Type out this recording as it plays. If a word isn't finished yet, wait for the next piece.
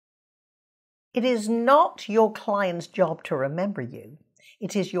It is not your client's job to remember you.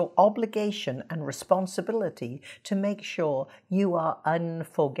 It is your obligation and responsibility to make sure you are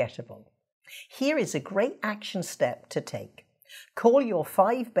unforgettable. Here is a great action step to take. Call your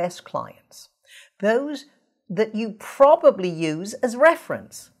 5 best clients, those that you probably use as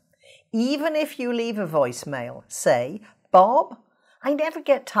reference. Even if you leave a voicemail, say, "Bob, I never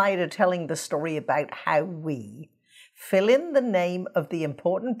get tired of telling the story about how we..." Fill in the name of the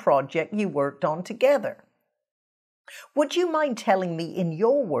important project you worked on together. Would you mind telling me in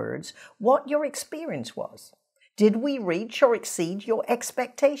your words what your experience was? Did we reach or exceed your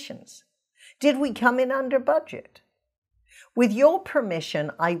expectations? Did we come in under budget? With your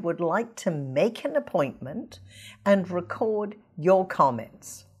permission, I would like to make an appointment and record your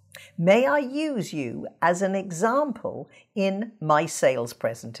comments. May I use you as an example in my sales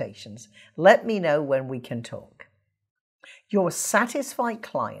presentations? Let me know when we can talk. Your satisfied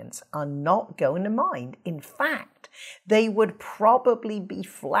clients are not going to mind. In fact, they would probably be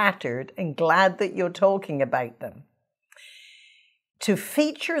flattered and glad that you're talking about them. To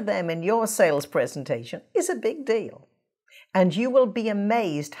feature them in your sales presentation is a big deal, and you will be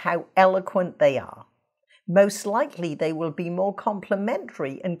amazed how eloquent they are. Most likely they will be more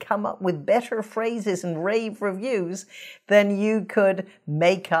complimentary and come up with better phrases and rave reviews than you could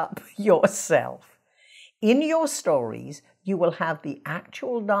make up yourself. In your stories, you will have the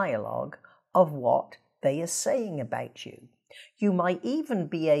actual dialogue of what they are saying about you. You might even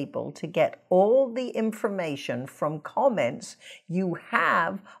be able to get all the information from comments you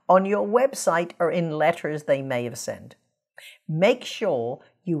have on your website or in letters they may have sent. Make sure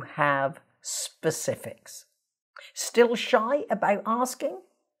you have specifics. Still shy about asking?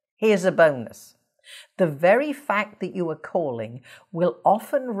 Here's a bonus. The very fact that you are calling will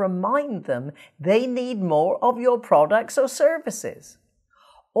often remind them they need more of your products or services.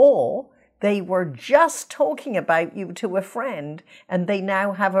 Or they were just talking about you to a friend and they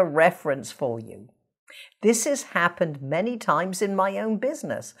now have a reference for you. This has happened many times in my own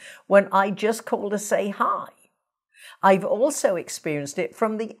business when I just call to say hi. I've also experienced it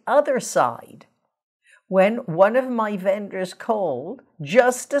from the other side, when one of my vendors called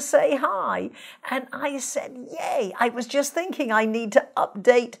just to say hi, and I said, yay, I was just thinking I need to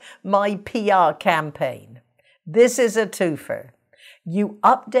update my PR campaign. This is a twofer. You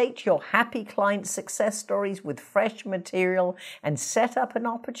update your happy client success stories with fresh material and set up an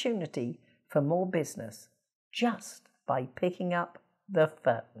opportunity for more business just by picking up the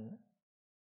phone.